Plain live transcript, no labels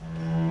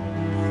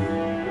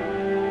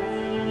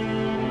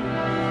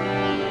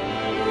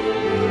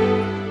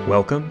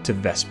Welcome to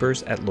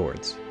Vespers at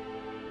Lourdes.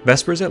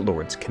 Vespers at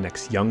Lourdes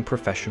connects young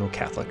professional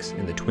Catholics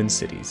in the Twin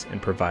Cities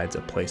and provides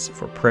a place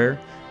for prayer,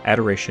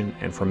 adoration,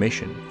 and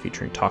formation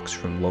featuring talks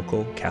from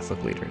local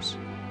Catholic leaders.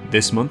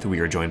 This month we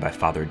are joined by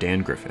Father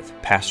Dan Griffith,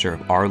 pastor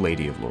of Our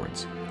Lady of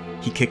Lourdes.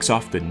 He kicks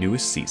off the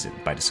newest season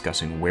by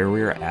discussing where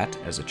we are at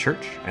as a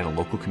church and a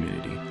local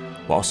community,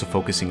 while also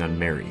focusing on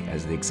Mary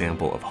as the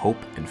example of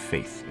hope and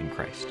faith in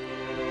Christ.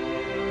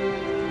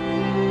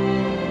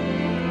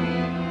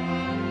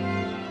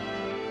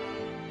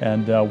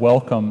 And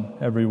welcome,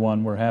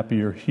 everyone. We're happy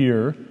you're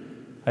here.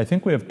 I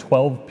think we have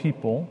 12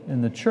 people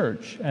in the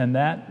church, and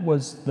that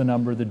was the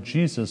number that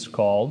Jesus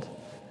called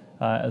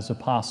as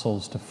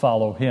apostles to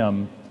follow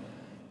him.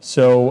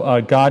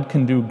 So God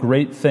can do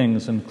great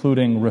things,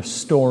 including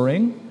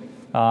restoring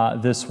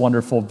this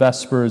wonderful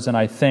Vespers, and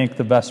I thank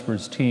the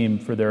Vespers team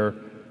for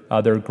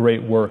their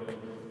great work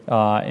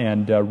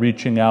and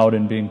reaching out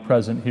and being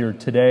present here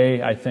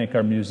today. I thank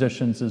our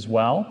musicians as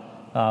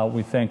well.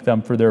 We thank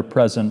them for their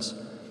presence.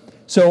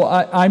 So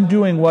I'm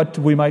doing what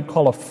we might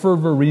call a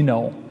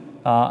fervorino,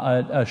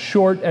 a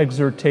short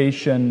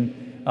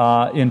exhortation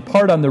in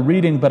part on the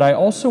reading, but I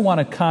also want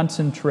to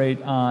concentrate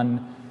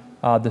on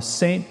the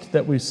saint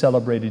that we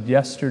celebrated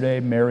yesterday,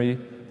 Mary,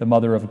 the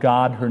Mother of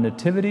God, her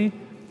nativity,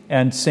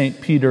 and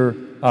St. Peter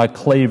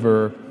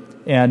Claver.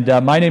 And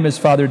my name is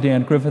Father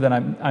Dan Griffith,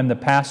 and I'm the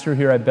pastor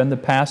here. I've been the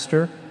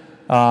pastor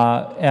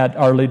at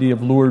Our Lady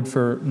of Lourdes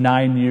for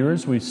 9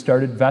 years. We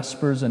started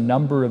Vespers a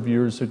number of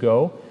years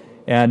ago.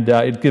 And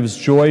it gives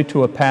joy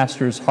to a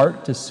pastor's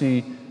heart to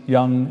see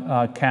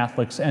young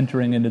Catholics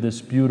entering into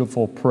this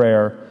beautiful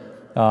prayer,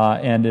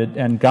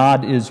 and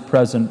God is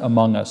present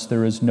among us,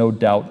 there is no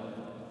doubt.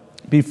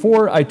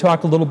 Before I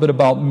talk a little bit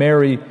about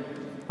Mary,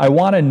 I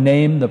want to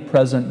name the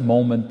present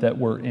moment that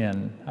we're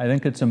in. I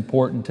think it's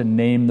important to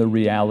name the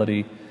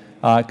reality,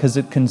 because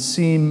it can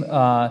seem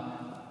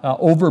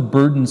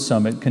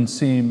overburdensome, it can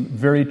seem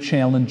very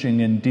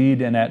challenging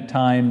indeed, and at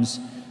times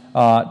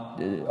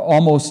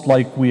almost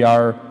like we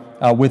are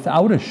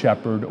without a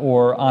shepherd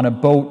or on a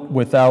boat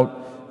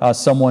without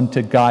someone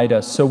to guide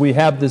us. So we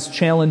have this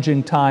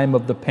challenging time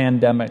of the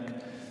pandemic.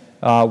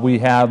 We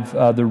have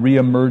the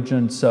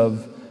reemergence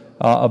of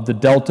the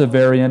Delta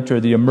variant, or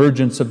the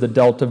emergence of the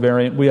Delta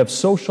variant. We have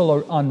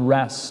social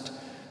unrest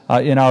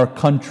in our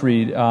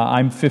country.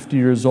 I'm 50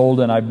 years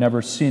old and I've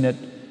never seen it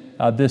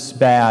this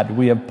bad.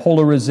 We have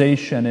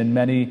polarization in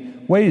many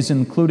ways,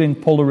 including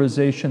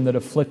polarization that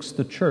afflicts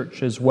the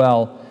church as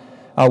well.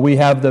 We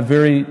have the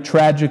very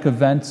tragic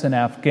events in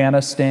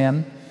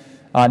Afghanistan,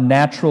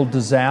 natural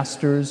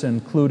disasters,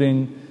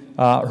 including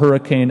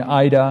Hurricane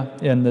Ida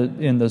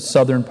in the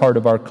southern part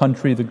of our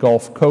country, the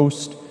Gulf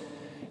Coast.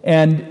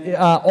 And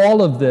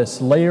all of this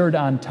layered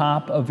on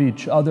top of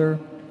each other,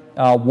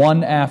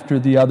 one after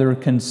the other,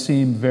 can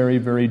seem very,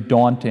 very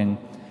daunting.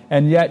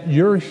 And yet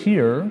you're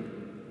here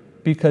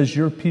because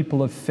you're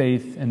people of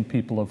faith and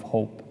people of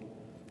hope.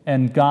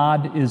 And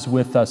God is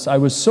with us. I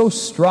was so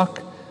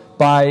struck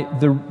by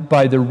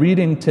the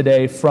reading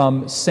today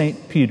from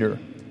St. Peter.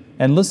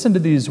 And listen to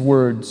these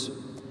words.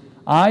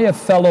 I, a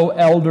fellow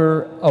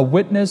elder, a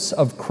witness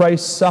of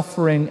Christ's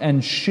suffering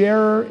and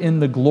sharer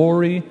in the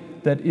glory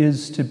that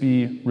is to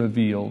be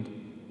revealed.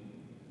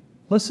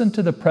 Listen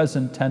to the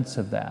present tense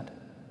of that.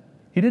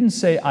 He didn't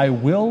say, I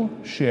will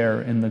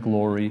share in the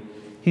glory.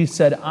 He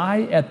said,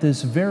 I, at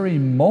this very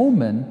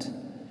moment,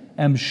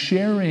 am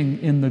sharing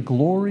in the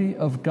glory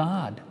of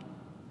God.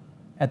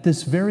 At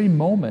this very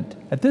moment,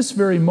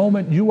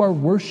 you are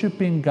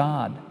worshiping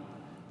God.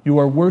 You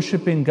are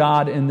worshiping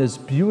God in this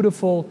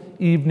beautiful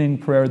evening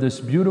prayer,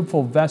 this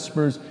beautiful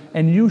Vespers,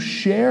 and you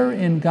share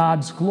in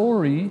God's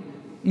glory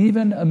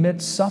even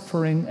amidst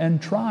suffering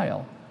and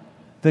trial.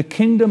 The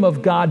kingdom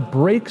of God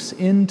breaks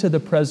into the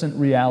present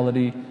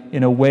reality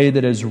in a way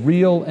that is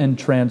real and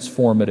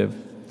transformative.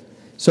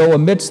 So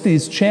amidst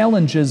these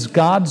challenges,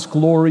 God's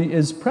glory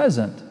is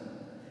present.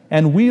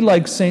 And we,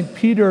 like St.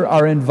 Peter,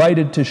 are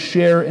invited to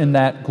share in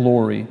that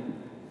glory.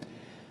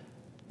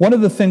 One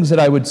of the things that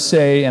I would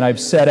say, and I've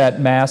said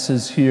at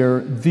Masses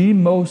here, the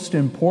most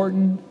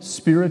important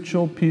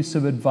spiritual piece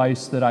of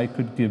advice that I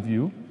could give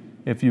you,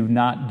 if you've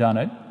not done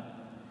it,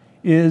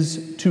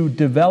 is to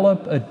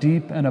develop a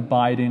deep and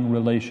abiding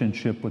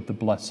relationship with the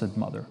Blessed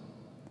Mother.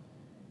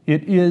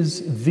 It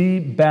is the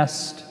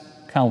best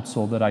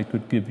counsel that I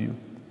could give you.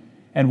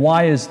 And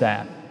why is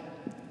that?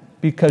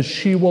 Because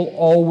she will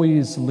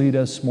always lead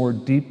us more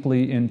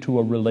deeply into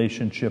a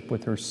relationship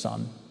with her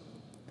Son.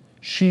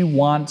 She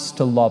wants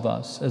to love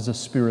us as a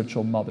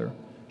spiritual mother.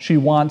 She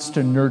wants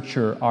to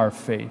nurture our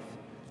faith.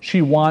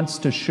 She wants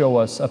to show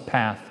us a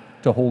path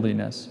to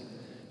holiness.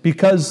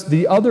 Because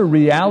the other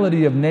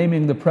reality of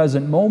naming the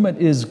present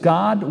moment is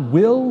God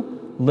will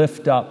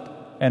lift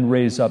up and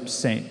raise up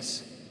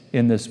saints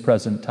in this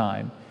present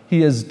time. He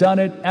has done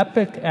it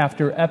epoch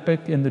after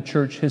epoch in the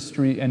church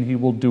history, and he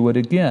will do it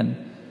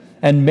again.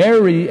 And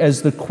Mary,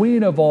 as the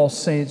Queen of all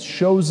saints,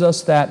 shows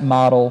us that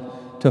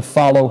model to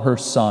follow her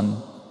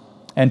Son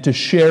and to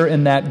share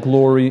in that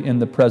glory in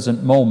the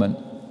present moment.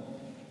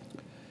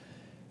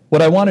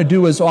 What I want to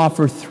do is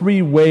offer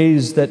 3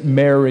 ways that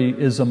Mary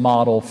is a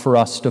model for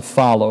us to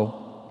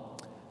follow.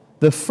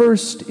 The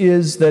first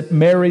is that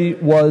Mary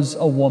was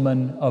a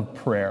woman of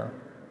prayer.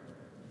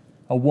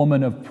 A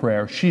woman of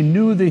prayer. She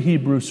knew the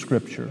Hebrew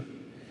Scripture.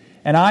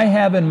 And I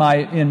have in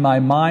my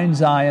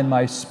mind's eye and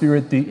my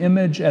spirit the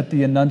image at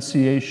the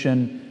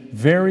Annunciation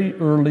very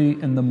early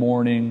in the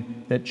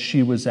morning that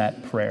she was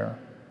at prayer.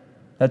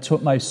 That's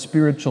what my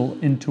spiritual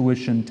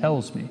intuition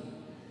tells me.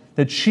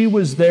 That she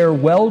was there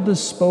well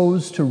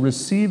disposed to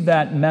receive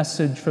that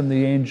message from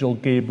the angel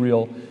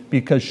Gabriel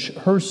because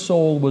her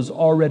soul was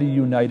already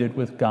united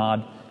with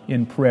God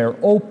in prayer,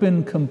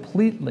 open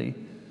completely,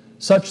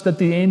 such that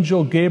the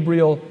angel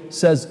Gabriel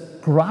says,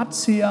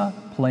 "Gratia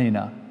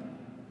plena,"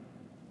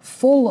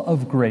 full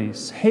of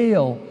grace,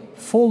 hail,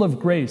 full of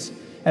grace.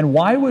 And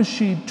why was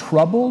she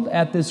troubled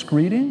at this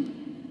greeting?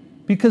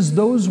 Because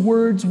those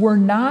words were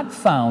not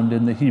found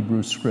in the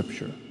Hebrew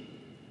Scripture.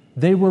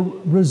 They were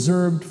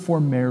reserved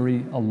for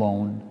Mary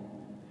alone.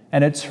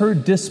 And it's her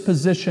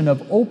disposition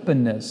of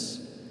openness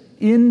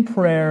in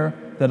prayer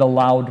that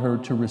allowed her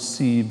to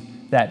receive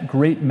that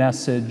great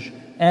message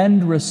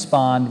and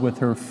respond with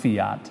her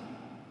fiat.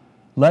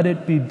 Let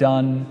it be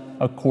done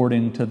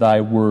according to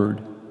thy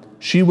word.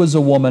 She was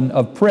a woman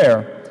of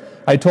prayer.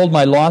 I told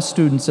my law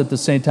students at the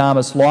St.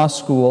 Thomas Law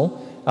School,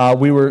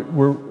 we were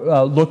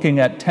looking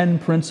at 10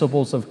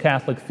 principles of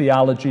Catholic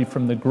theology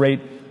from the great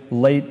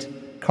late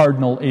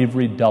Cardinal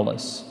Avery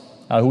Dulles,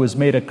 who was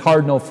made a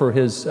cardinal for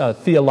his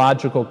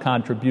theological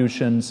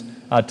contributions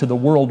to the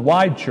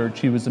worldwide church.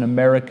 He was an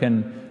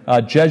American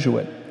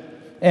Jesuit.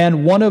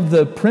 And one of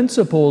the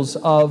principles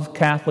of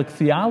Catholic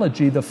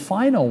theology, the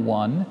final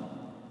one,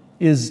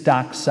 is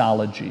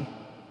doxology.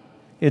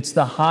 It's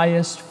the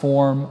highest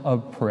form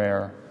of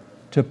prayer,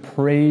 to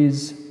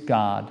praise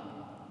God.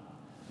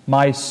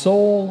 My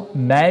soul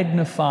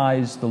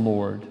magnifies the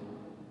Lord.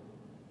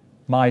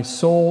 My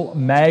soul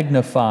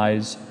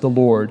magnifies the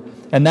Lord.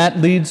 And that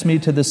leads me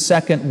to the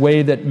second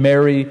way that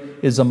Mary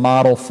is a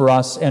model for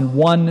us, and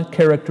one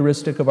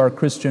characteristic of our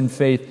Christian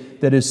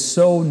faith that is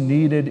so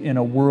needed in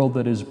a world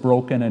that is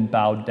broken and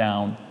bowed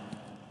down: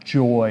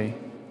 joy.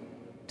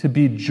 To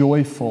be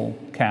joyful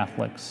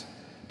Catholics.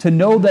 To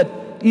know that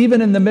even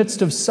in the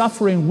midst of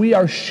suffering, we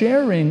are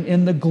sharing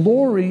in the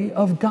glory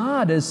of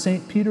God, as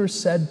St. Peter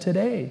said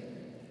today.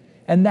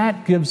 And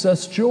that gives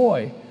us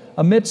joy.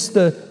 Amidst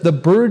the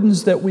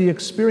burdens that we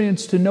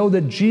experience, to know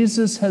that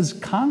Jesus has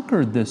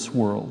conquered this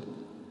world,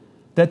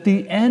 that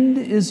the end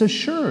is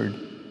assured,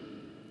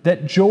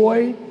 that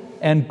joy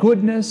and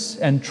goodness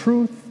and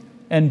truth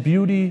and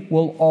beauty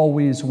will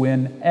always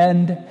win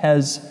and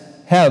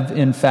have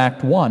in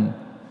fact won.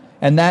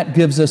 And that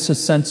gives us a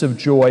sense of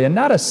joy, and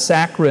not a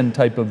saccharine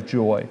type of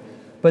joy,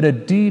 but a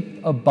deep,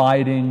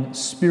 abiding,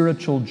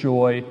 spiritual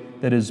joy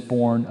that is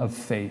born of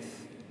faith.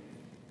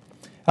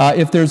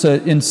 If there's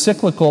an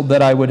encyclical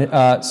that I would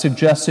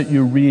suggest that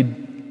you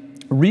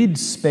read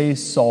Spe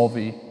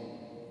Salvi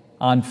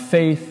on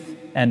faith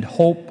and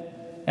hope,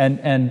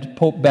 and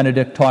Pope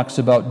Benedict talks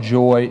about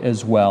joy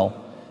as well.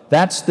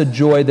 That's the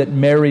joy that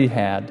Mary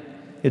had.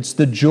 It's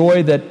the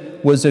joy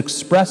that was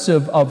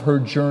expressive of her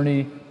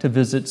journey to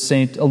visit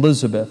St.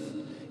 Elizabeth.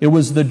 It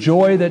was the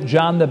joy that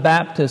John the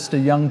Baptist, a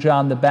young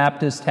John the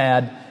Baptist,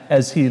 had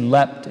as he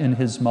leapt in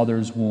his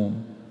mother's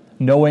womb,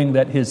 knowing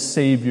that his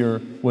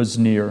Savior was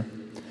near.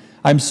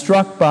 I'm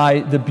struck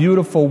by the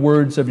beautiful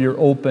words of your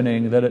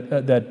opening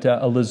that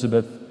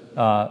Elizabeth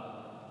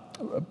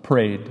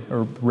prayed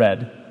or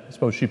read. I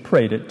suppose she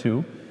prayed it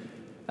too.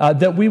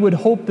 That we would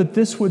hope that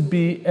this would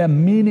be a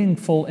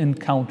meaningful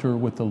encounter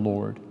with the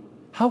Lord.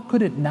 How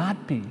could it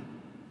not be?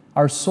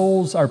 Our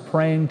souls are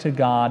praying to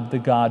God, the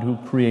God who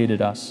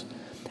created us.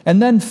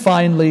 And then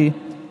finally,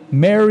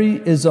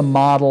 Mary is a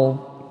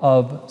model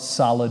of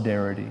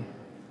solidarity.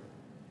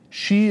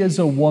 She is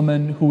a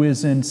woman who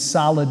is in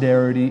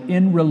solidarity,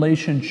 in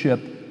relationship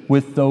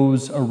with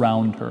those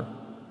around her.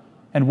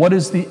 And what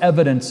is the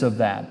evidence of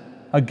that?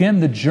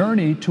 Again, the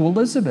journey to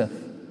Elizabeth.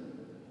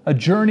 A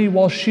journey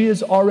while she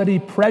is already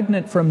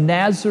pregnant from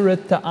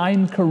Nazareth to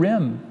Ein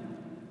Karim.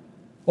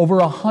 Over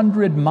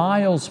 100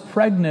 miles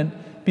pregnant,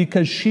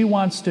 because she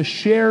wants to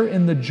share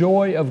in the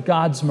joy of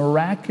God's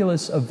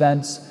miraculous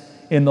events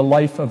in the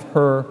life of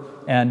her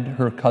and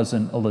her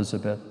cousin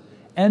Elizabeth,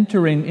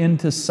 entering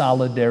into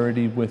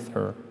solidarity with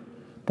her.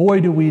 Boy,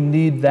 do we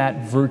need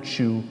that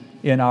virtue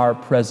in our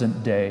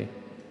present day,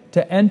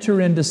 to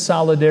enter into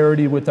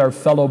solidarity with our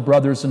fellow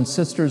brothers and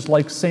sisters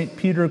like St.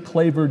 Peter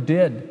Claver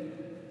did,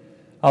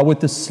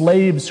 with the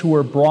slaves who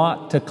were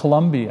brought to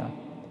Colombia,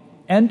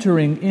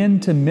 entering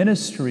into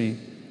ministry,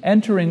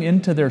 entering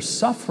into their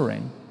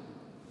suffering,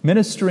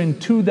 ministering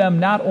to them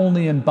not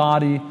only in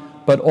body,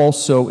 but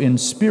also in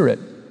spirit.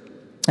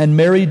 And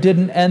Mary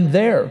didn't end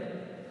there.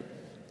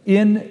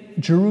 In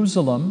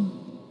Jerusalem,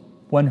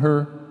 when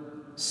her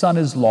son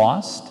is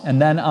lost, and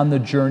then on the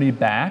journey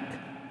back,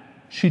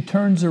 she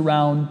turns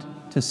around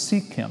to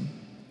seek him,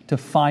 to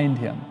find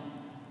him,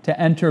 to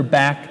enter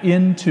back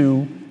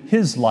into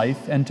his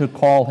life and to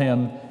call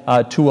him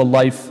to a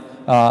life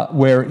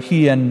where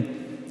he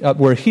and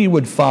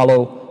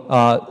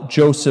follow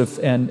Joseph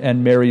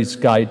and Mary's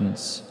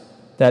guidance.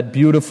 That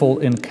beautiful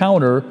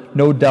encounter,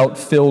 no doubt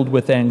filled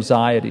with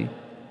anxiety.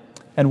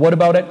 And what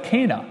about at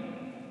Cana?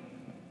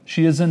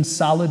 She is in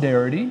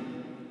solidarity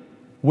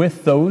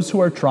with those who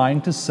are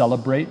trying to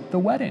celebrate the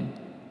wedding.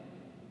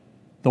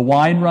 The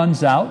wine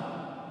runs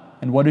out,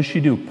 and what does she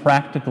do?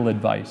 Practical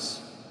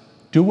advice.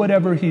 Do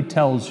whatever he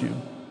tells you.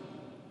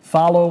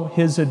 Follow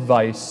his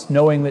advice,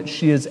 knowing that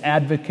she is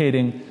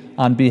advocating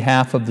on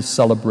behalf of the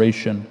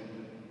celebration.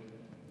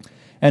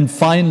 And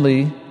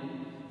finally,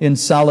 in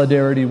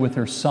solidarity with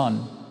her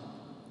son.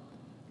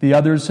 The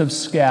others have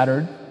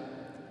scattered.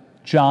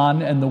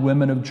 John and the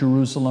women of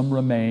Jerusalem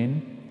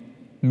remain.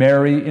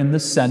 Mary in the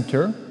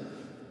center,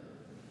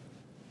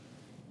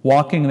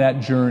 walking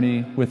that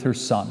journey with her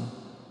son,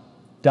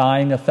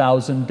 dying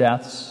 1,000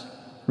 deaths,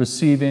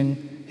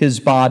 receiving his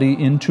body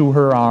into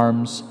her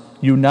arms,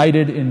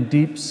 united in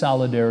deep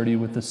solidarity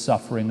with the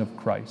suffering of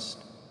Christ.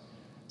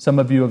 Some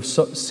of you have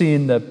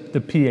seen the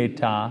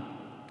Pietà.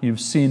 You've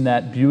seen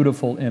that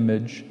beautiful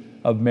image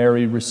of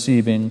Mary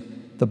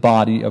receiving the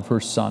body of her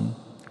son.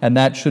 And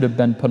that should have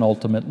been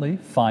penultimately,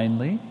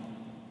 finally,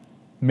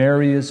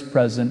 Mary is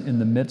present in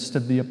the midst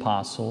of the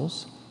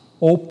apostles,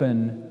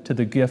 open to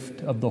the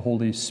gift of the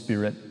Holy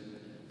Spirit,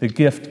 the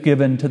gift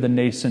given to the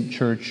nascent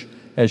church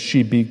as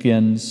she,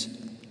 meaning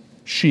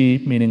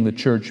the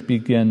church,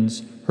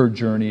 begins her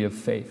journey of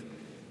faith.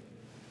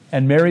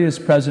 And Mary is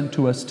present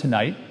to us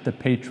tonight, the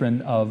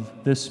patron of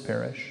this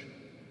parish.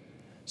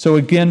 So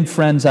again,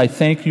 friends, I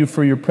thank you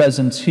for your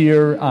presence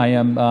here. I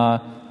am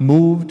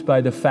moved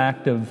by the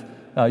fact of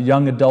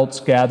young adults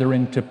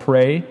gathering to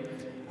pray.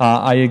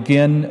 I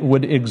again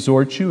would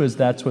exhort you, as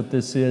that's what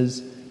this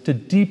is, to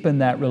deepen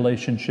that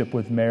relationship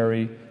with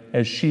Mary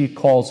as she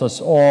calls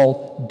us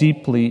all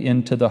deeply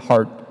into the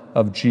heart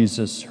of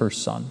Jesus, her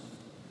Son.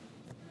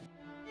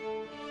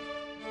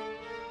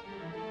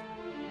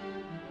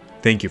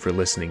 Thank you for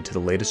listening to the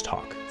latest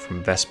talk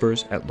from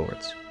Vespers at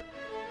Lourdes.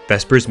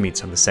 Vespers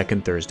meets on the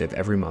second Thursday of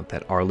every month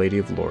at Our Lady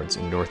of Lourdes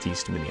in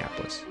Northeast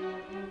Minneapolis.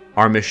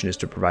 Our mission is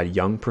to provide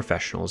young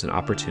professionals an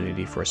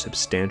opportunity for a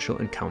substantial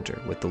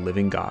encounter with the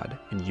living God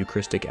in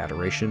Eucharistic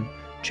adoration,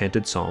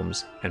 chanted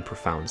psalms, and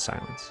profound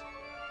silence.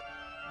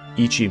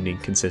 Each evening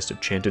consists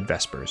of chanted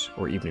Vespers,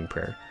 or evening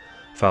prayer,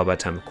 followed by a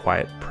time of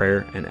quiet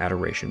prayer and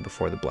adoration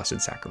before the Blessed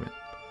Sacrament.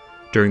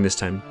 During this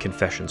time,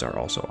 confessions are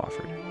also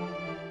offered.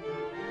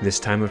 This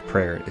time of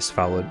prayer is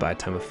followed by a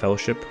time of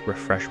fellowship,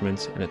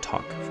 refreshments, and a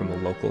talk from a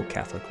local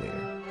Catholic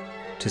leader.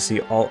 To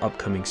see all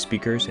upcoming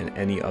speakers and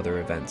any other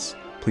events,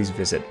 please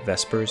visit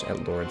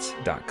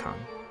vespersatlourdes.com.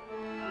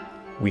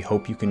 We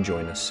hope you can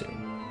join us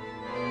soon.